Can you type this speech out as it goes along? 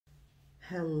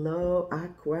Hello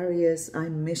Aquarius, I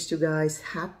missed you guys.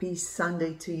 Happy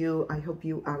Sunday to you. I hope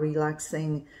you are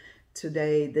relaxing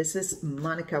today. This is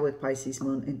Monica with Pisces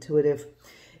Moon Intuitive.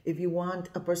 If you want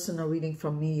a personal reading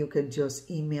from me, you can just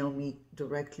email me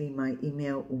directly. My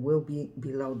email will be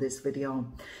below this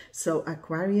video. So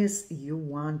Aquarius, you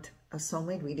want a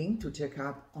soulmate reading to check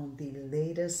up on the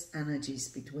latest energies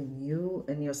between you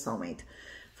and your soulmate.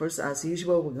 First, as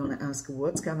usual, we're going to ask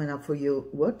what's coming up for you,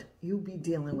 what you'll be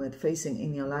dealing with, facing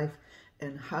in your life,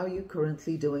 and how you're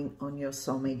currently doing on your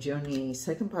soulmate journey.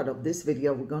 Second part of this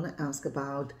video, we're going to ask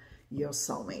about your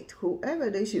soulmate, whoever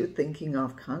it is you're thinking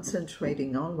of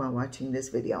concentrating on while watching this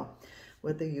video.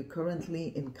 Whether you're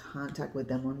currently in contact with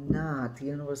them or not, the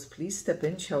universe, please step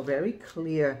in, show very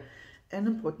clear and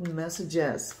important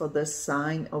messages for the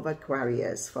sign of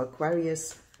Aquarius. For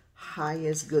Aquarius,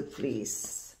 highest good,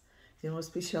 please. Universe,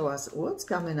 please show us what's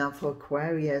coming up for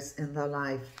Aquarius in their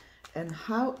life, and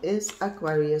how is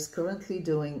Aquarius currently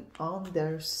doing on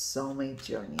their soulmate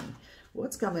journey.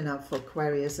 What's coming up for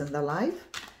Aquarius in their life,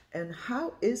 and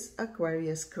how is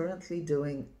Aquarius currently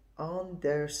doing on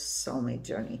their soulmate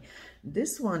journey.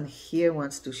 This one here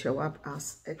wants to show up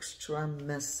as extra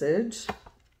message.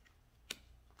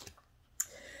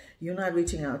 You're not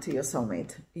reaching out to your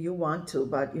soulmate. You want to,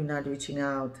 but you're not reaching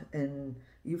out, and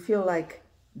you feel like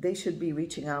they should be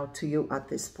reaching out to you at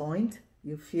this point.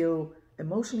 You feel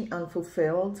emotionally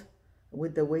unfulfilled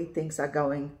with the way things are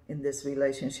going in this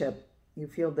relationship. You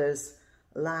feel there's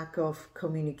lack of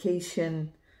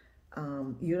communication.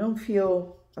 You don't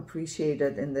feel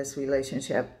appreciated in this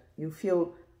relationship. You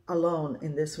feel alone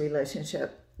in this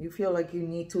relationship. You feel like you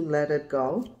need to let it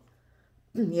go.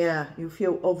 Yeah, you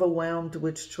feel overwhelmed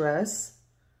with stress,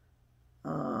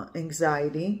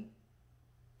 anxiety.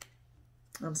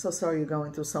 I'm so sorry you're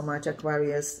going through so much,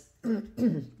 Aquarius.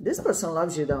 This person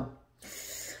loves you though.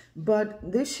 But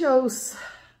this shows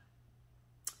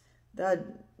that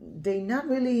they're not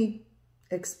really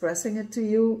expressing it to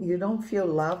you. You don't feel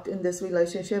loved in this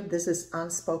relationship. This is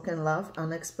unspoken love,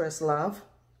 unexpressed love.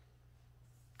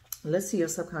 Let's see your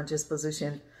subconscious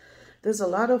position. There's a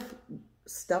lot of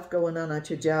stuff going on at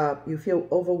your job. You feel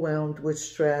overwhelmed with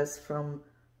stress from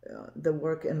the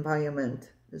work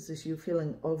environment. This is you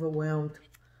feeling overwhelmed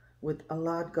with a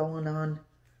lot going on.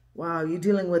 Wow, you're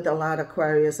dealing with a lot,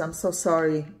 Aquarius. I'm so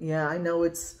sorry. Yeah, I know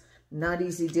it's not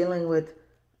easy dealing with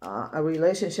a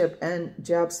relationship and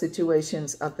job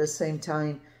situations at the same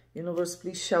time. Universe,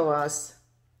 please show us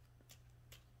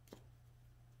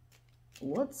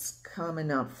what's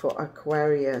coming up for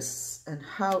Aquarius, and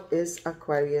how is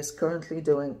Aquarius currently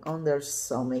doing on their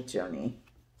soulmate journey.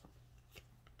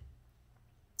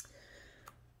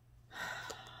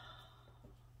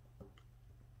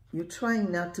 You're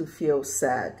trying not to feel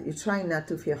sad. You're trying not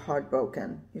to feel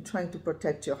heartbroken. You're trying to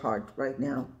protect your heart right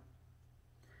now.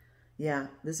 Yeah,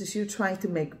 this is you trying to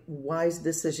make wise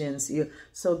decisions.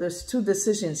 So there's two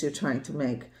decisions you're trying to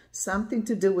make. Something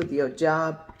to do with your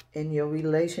job and your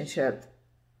relationship.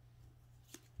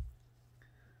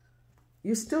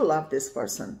 You still love this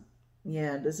person.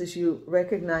 Yeah, this is you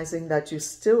recognizing that you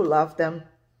still love them.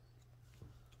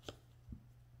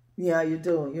 Yeah, you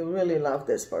do. You really love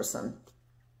this person.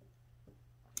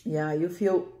 Yeah, you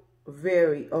feel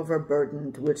very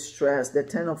overburdened with stress. The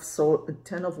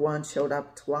 10 of Wands showed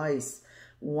up twice.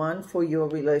 One for your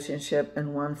relationship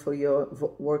and one for your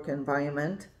work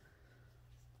environment.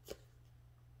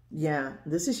 Yeah,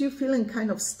 this is you feeling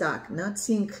kind of stuck, not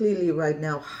seeing clearly right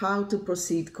now how to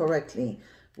proceed correctly,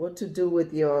 what to do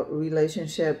with your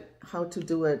relationship, how to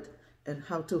do it and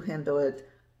how to handle it,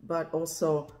 but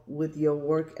also with your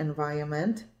work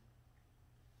environment.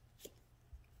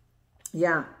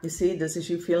 Yeah, you see, this is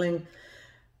you feeling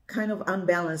kind of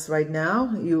unbalanced right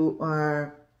now. You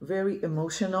are very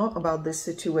emotional about this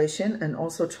situation and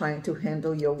also trying to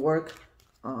handle your work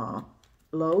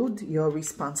load, your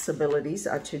responsibilities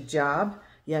at your job.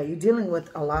 Yeah, you're dealing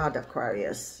with a lot,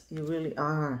 Aquarius. You really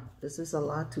are. This is a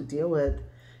lot to deal with.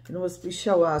 You know, please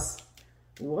show us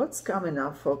what's coming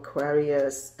up for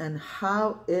Aquarius, and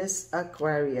how is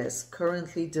Aquarius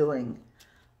currently doing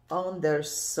on their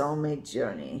soulmate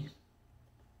journey.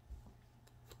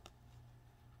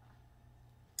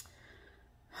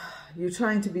 You're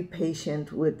trying to be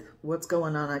patient with what's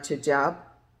going on at your job,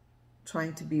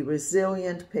 trying to be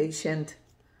resilient, patient.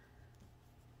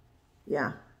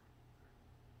 Yeah.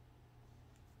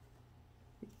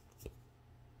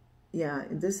 Yeah,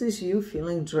 this is you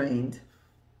feeling drained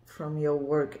from your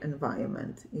work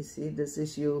environment. You see, this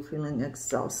is you feeling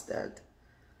exhausted.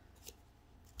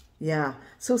 Yeah,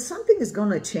 so something is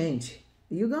going to change.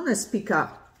 You're going to speak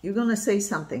up. You're going to say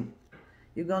something.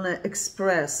 You're going to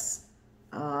express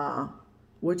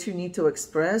what you need to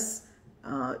express,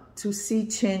 to see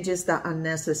changes that are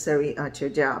necessary at your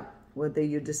job. Whether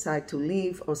you decide to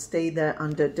leave or stay there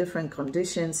under different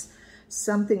conditions,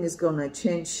 something is going to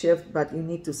change, shift, but you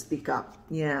need to speak up.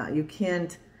 Yeah, you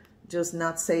can't just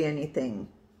not say anything.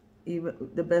 Even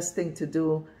the best thing to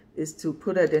do is to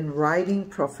put it in writing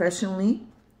professionally,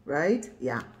 right?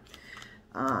 Yeah.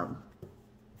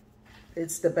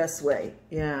 It's the best way,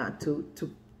 yeah,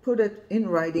 to put it in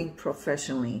writing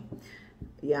professionally.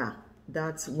 Yeah,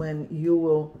 that's when you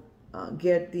will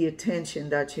get the attention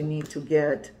that you need to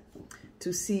get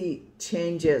to see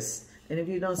changes. And if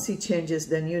you don't see changes,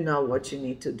 then you know what you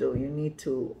need to do. You need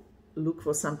to look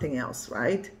for something else,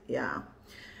 right? Yeah.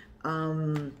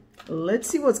 Let's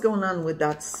see what's going on with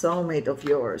that soulmate of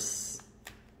yours.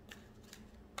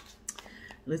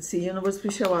 Let's see, universe,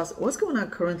 please show us what's going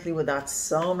on currently with that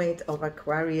soulmate of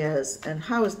Aquarius, and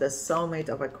how is the soulmate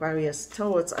of Aquarius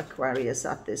towards Aquarius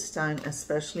at this time,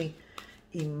 especially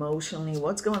emotionally.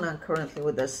 What's going on currently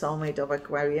with the soulmate of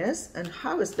Aquarius, and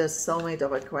how is the soulmate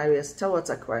of Aquarius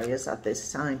towards Aquarius at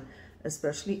this time,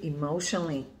 especially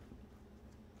emotionally?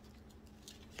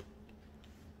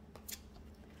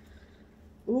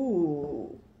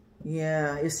 Ooh,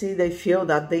 yeah, you see, they feel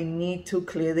that they need to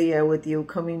clear the air with you,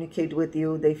 communicate with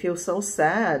you. They feel so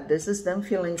sad. This is them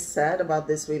feeling sad about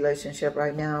this relationship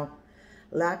right now.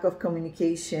 Lack of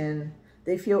communication.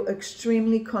 They feel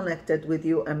extremely connected with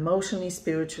you emotionally,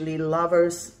 spiritually.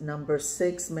 Lovers, number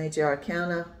 6, major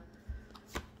arcana.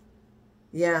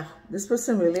 Yeah, this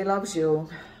person really loves you.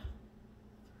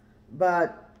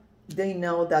 But they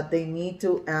know that they need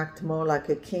to act more like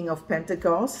a King of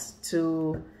Pentacles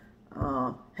to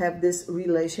have this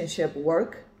relationship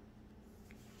work.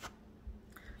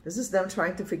 This is them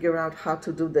trying to figure out how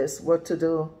to do this, what to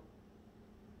do.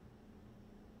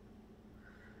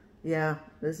 Yeah,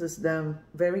 this is them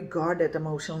very guarded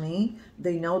emotionally.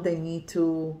 They know they need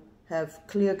to have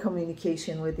clear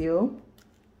communication with you,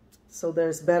 so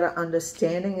there's better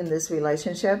understanding in this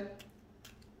relationship.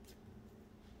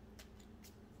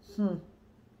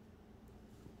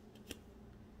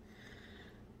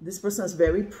 This person is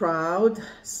very proud,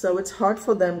 so it's hard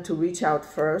for them to reach out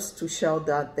first to show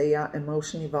that they are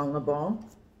emotionally vulnerable.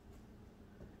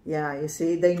 Yeah, you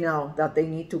see, they know that they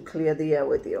need to clear the air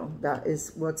with you. That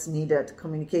is what's needed,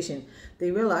 communication.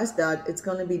 They realize that it's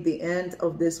going to be the end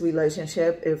of this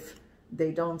relationship if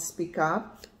they don't speak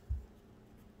up,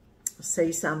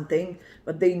 say something,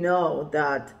 but they know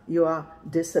that you are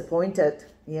disappointed.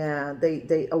 Yeah,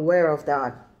 they aware of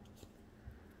that.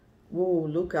 Whoa,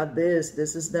 look at this.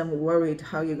 This is them worried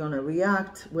how you're going to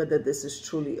react, whether this is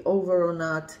truly over or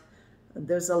not.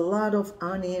 There's a lot of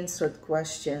unanswered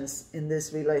questions in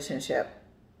this relationship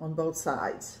on both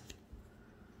sides.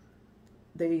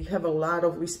 They have a lot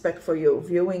of respect for you,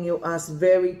 viewing you as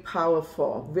very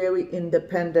powerful, very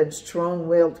independent,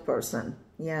 strong-willed person.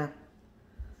 Yeah.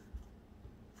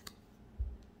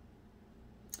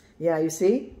 Yeah, you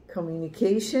see?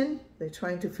 Communication. They're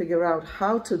trying to figure out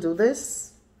how to do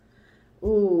this.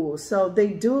 Ooh, so they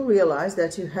do realize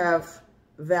that you have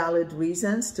valid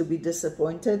reasons to be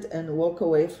disappointed and walk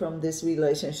away from this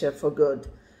relationship for good.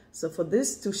 So for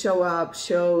this to show up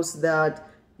shows that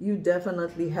you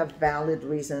definitely have valid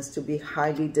reasons to be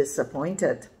highly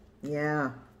disappointed.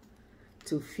 Yeah,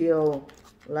 to feel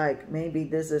like maybe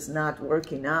this is not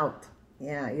working out.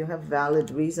 Yeah, you have valid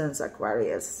reasons,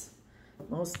 Aquarius.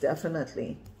 Most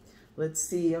definitely. Let's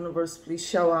see, universe, please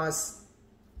show us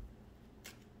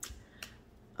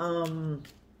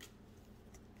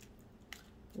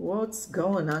what's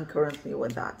going on currently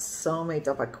with that soulmate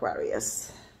of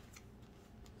Aquarius.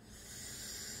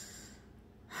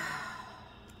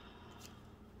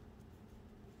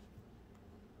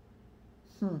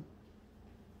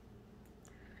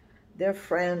 Their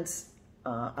friends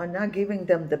are not giving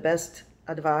them the best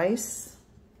advice.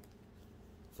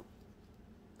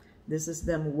 This is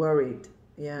them worried.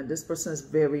 Yeah, this person is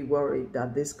very worried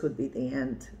that this could be the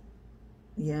end.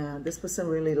 Yeah, this person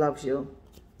really loves you.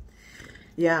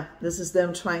 Yeah, this is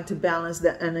them trying to balance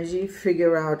the energy,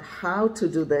 figure out how to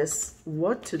do this,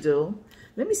 what to do.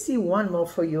 Let me see one more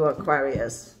for you,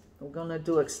 Aquarius. We're going to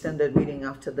do extended reading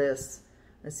after this.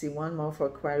 Let's see one more for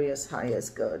Aquarius,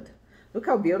 highest good. Look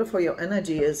how beautiful your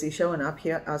energy is. You're showing up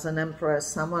here as an empress,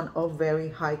 someone of very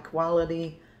high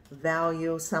quality,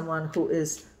 value, someone who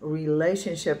is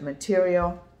relationship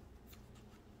material.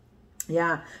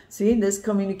 Yeah, see, this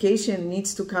communication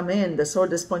needs to come in. The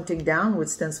sword is pointing down, which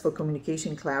stands for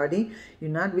communication clarity.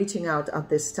 You're not reaching out at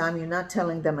this time. You're not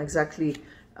telling them exactly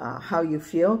how you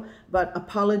feel, but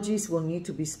apologies will need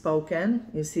to be spoken.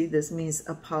 You see, this means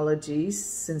apologies,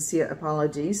 sincere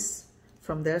apologies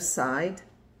from their side.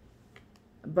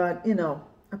 But, you know,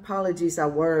 apologies are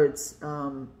words.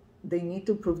 They need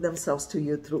to prove themselves to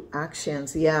you through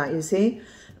actions. Yeah, you see,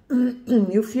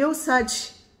 you feel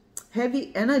such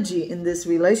heavy energy in this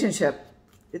relationship.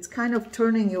 It's kind of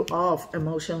turning you off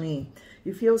emotionally.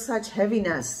 You feel such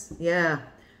heaviness. Yeah,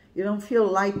 you don't feel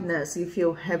lightness. You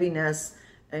feel heaviness,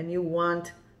 and you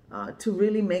want to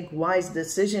really make wise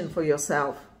decision for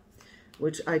yourself,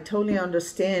 which I totally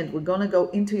understand. We're going to go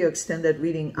into your extended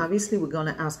reading. Obviously, we're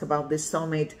going to ask about this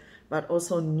soulmate, but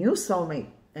also new soulmate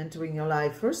entering your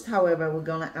life. First, however, we're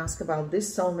going to ask about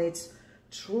this soulmate's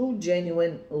true,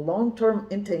 genuine, long-term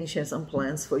intentions and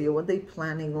plans for you. What they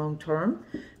planning long-term.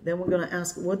 Then we're going to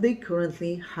ask what they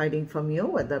currently hiding from you,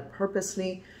 whether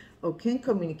purposely or can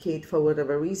communicate for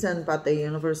whatever reason, but the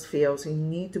universe feels you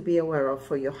need to be aware of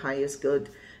for your highest good.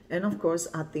 And of course,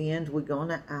 at the end, we're going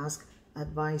to ask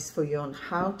advice for you on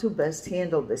how to best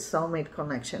handle this soulmate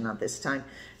connection at this time,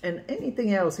 and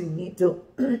anything else you need to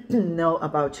know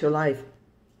about your life,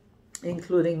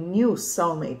 including new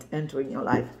soulmate entering your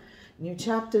life, new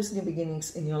chapters, new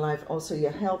beginnings in your life, also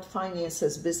your health,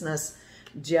 finances, business,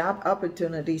 job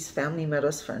opportunities, family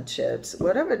matters, friendships,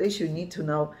 whatever it is you need to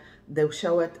know. They'll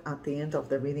show it at the end of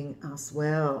the reading as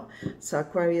well. So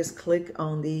Aquarius, click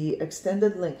on the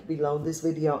extended link below this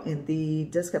video in the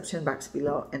description box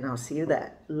below, and I'll see you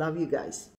there. Love you guys.